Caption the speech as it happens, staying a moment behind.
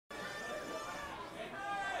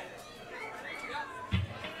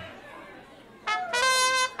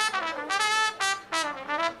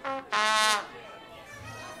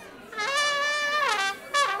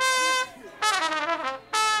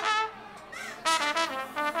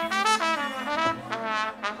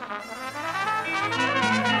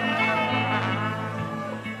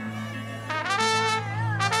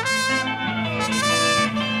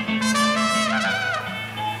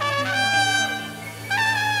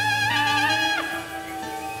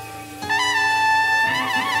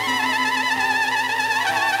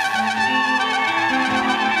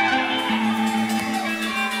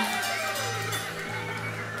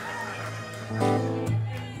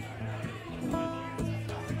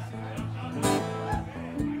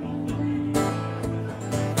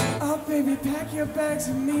baby, pack your bags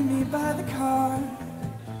and meet me by the car.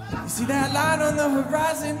 You see that line on the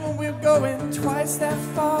horizon when we're going twice that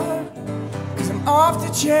far? Cause I'm off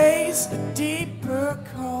to chase a deeper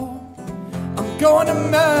call. I'm going to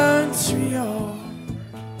Montreal.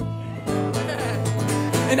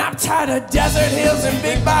 And I'm tired of desert hills and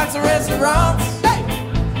big box restaurants. Hey!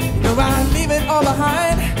 You know I leave it all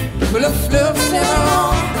behind, full of fluff and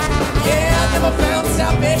all. Yeah, I never found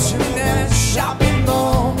salvation in that shopping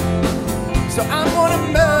mall. So I'm going to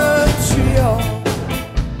Montreal.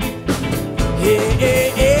 Yeah,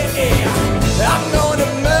 yeah, yeah, yeah. I'm going to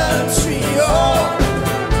Montreal.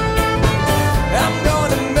 I'm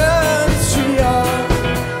going to Montreal.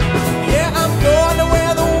 Yeah, I'm going to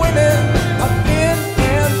where the women are thin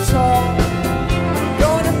and tall. I'm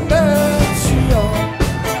going to Montreal.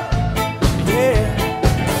 Yeah.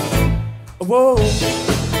 Whoa.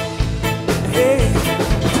 Hey.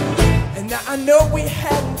 And now I know we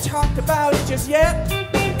hadn't talked about it just yet,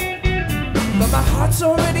 but my heart's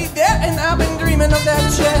already there, and I've been dreaming of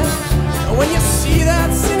that jet. And when you see that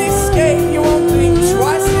cityscape, you won't think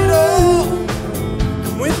twice at all.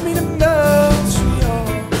 Come with me to Montreal.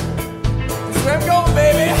 That's where I'm going,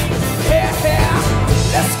 baby. Yeah, yeah.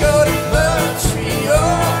 Let's go to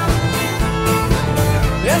Montreal.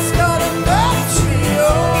 Let's go to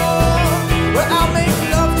Montreal, where I'll make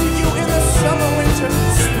love to you in the summer, winter,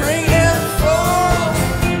 spring, and fall.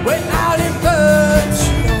 We're out in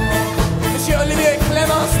Montreal. Olivier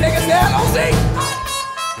Clémence, take us there, allons-y!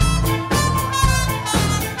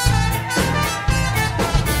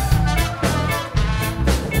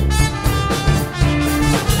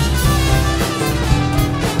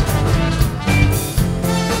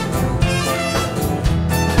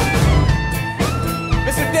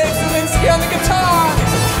 Mr. Dave Zielinski on the guitar!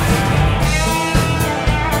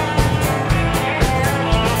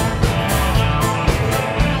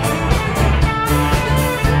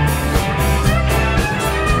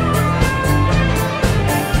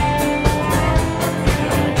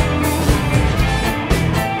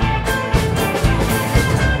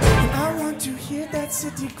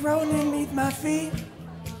 Groaning beneath my feet.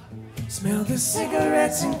 Smell the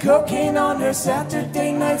cigarettes and cocaine on her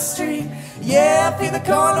Saturday night street. Yeah, I feel the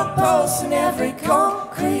corner pulse in every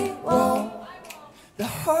concrete wall. The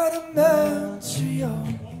heart of Montreal.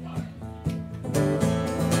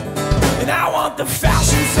 And I want the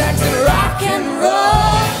fashion, sex, and rock and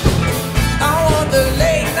roll. I want the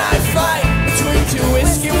late night fight between two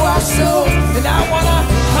whiskey washed souls. And I wanna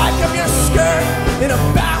hike up your skirt in a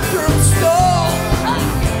bathroom stall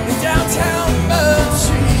downtown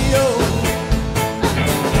Montreal.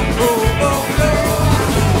 Oh, oh, oh.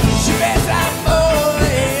 Je vais à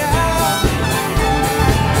Montréal.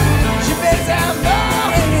 Je vais à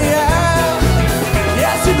Montréal.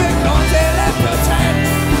 Yeah, tu veux compter les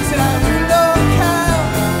peut-être, c'est la rue locale.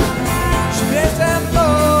 Je vais à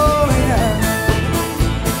Montréal.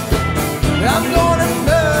 I'm going to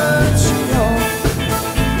Montreal.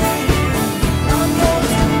 I'm going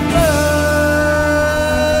to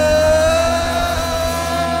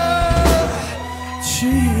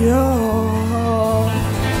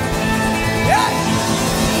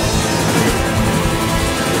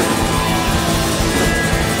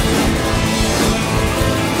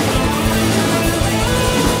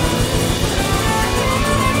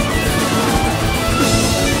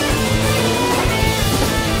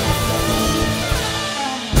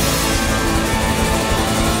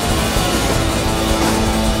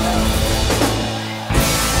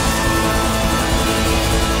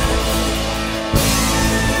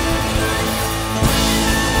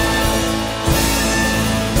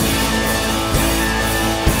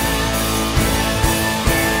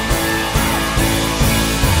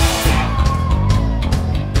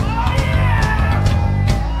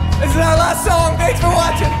song. Thanks for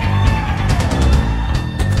watching.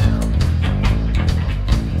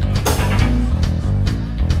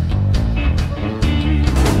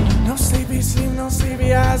 No sleepy sleep, no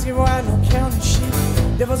sleepy eyes, give wide, no counting sheep.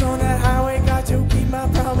 Devils on that highway, got to keep my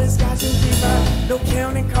promise, got to keep my. No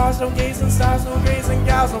counting cars, no gazing stars, no grazing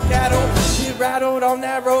cows, no cattle. Get rattled on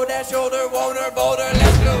that road, that shoulder, Warner, boulder,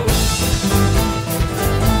 let's go.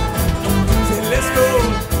 Say, let's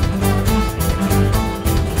go.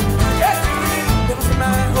 My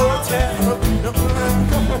hotel,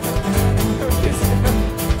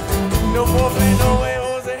 no more play, no way,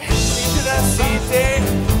 Jose. Into the city,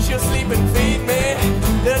 she'll sleep and feed me.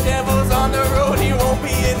 The devil's on the road, he won't be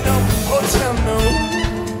in no hotel, no.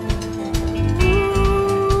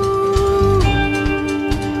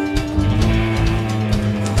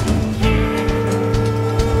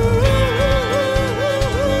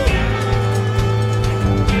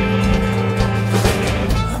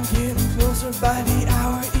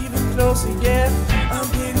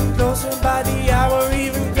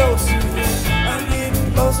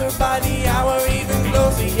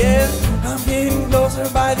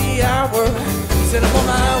 closer by the hour. Said I'm on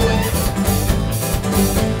my way.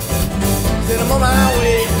 Said I'm on my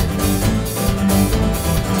way.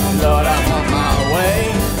 Lord, I'm on my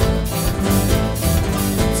way.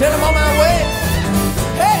 Said I'm on my way.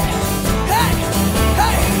 Hey, hey,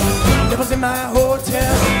 hey. Devils in my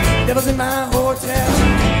hotel. Devils in my hotel.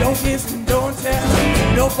 Don't kiss and don't tell.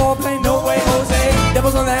 No foreplay, no way, Jose.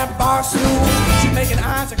 Devils on that bar stool. She's making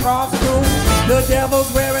eyes across the room. The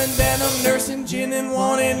devil's wearing denim, nursing gin and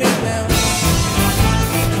wanting it now.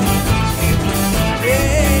 Yeah,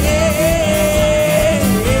 yeah, yeah, yeah,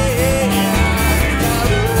 yeah.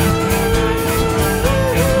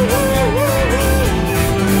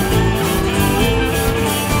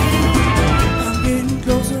 I'm getting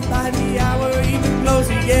closer by the hour, even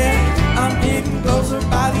closer, yeah. I'm getting closer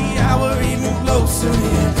by the hour, even closer,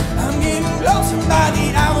 yeah. I'm getting closer by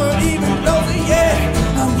the hour, even closer, yeah.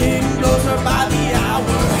 I'm getting closer by the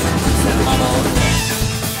hour. Said I'm almost there.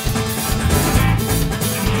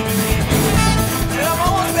 Said I'm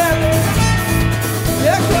almost there, baby.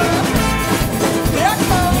 Yeah, come. Yeah,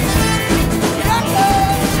 come. Yeah, come. Yeah,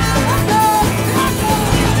 come. Yeah, come.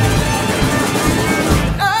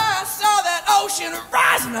 I saw that ocean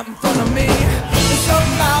rising up in front of me.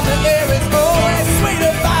 Somehow the air is always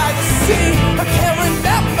sweeter by the sea. I can't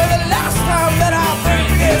remember the last time that I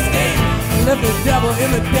breathed this deep. I left the devil in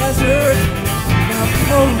the desert. Now I'm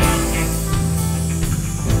close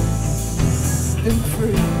and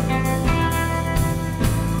free.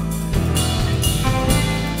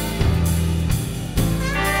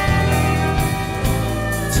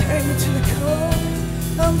 Take me to the coast.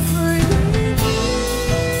 I'm free.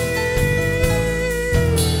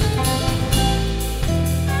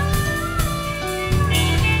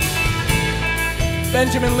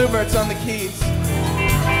 Benjamin Lubert's on the keys.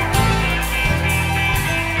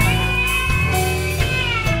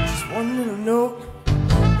 Just one little note, a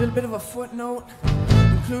little bit of a footnote,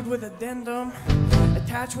 include with addendum,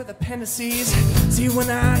 attached with appendices. See, when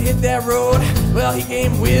I hit that road, well, he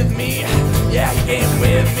came with me. Yeah, he came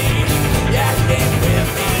with me. Yeah, he came with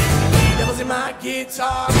me. Devil's in my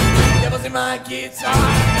guitar, devil's in my guitar.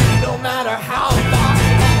 No matter how far,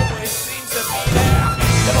 it always seems to be there.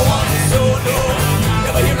 Never want to solo.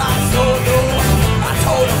 Never hear my solo. I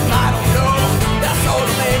told him I don't know. That solo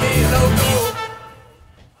made me loco.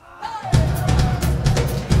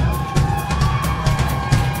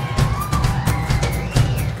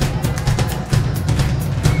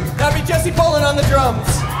 That'd be Jesse Poland on the drums.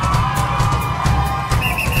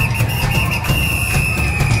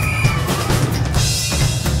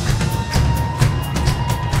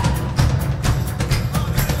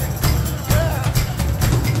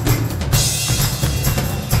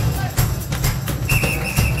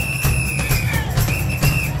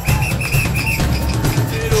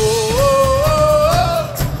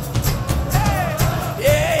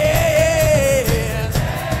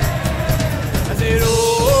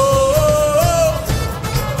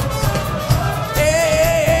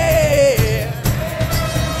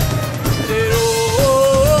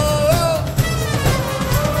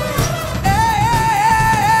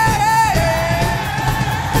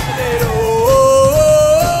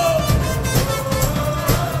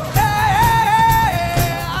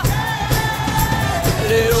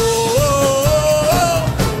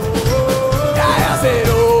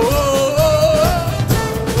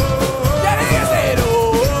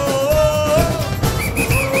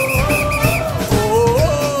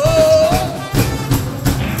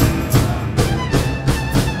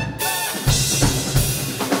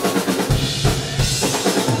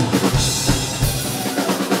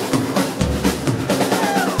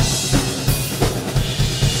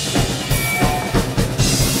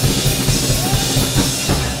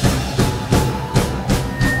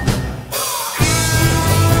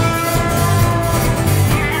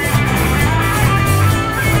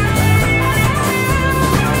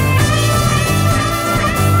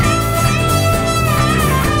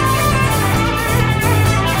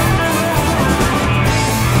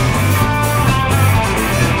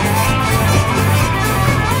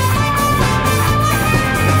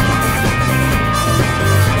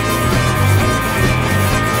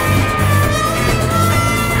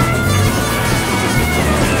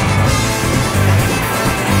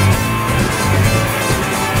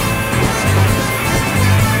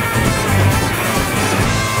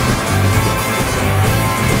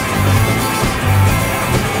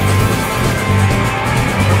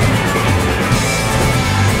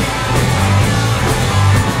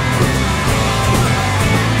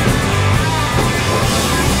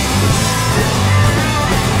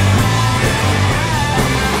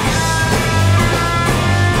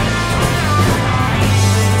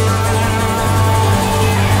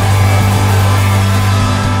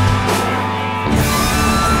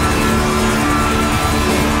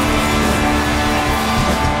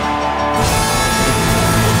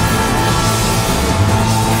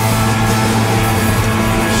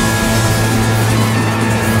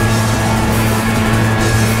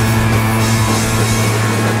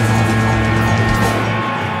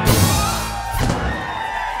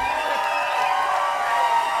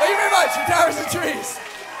 you very much for Towers and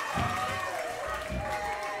Trees.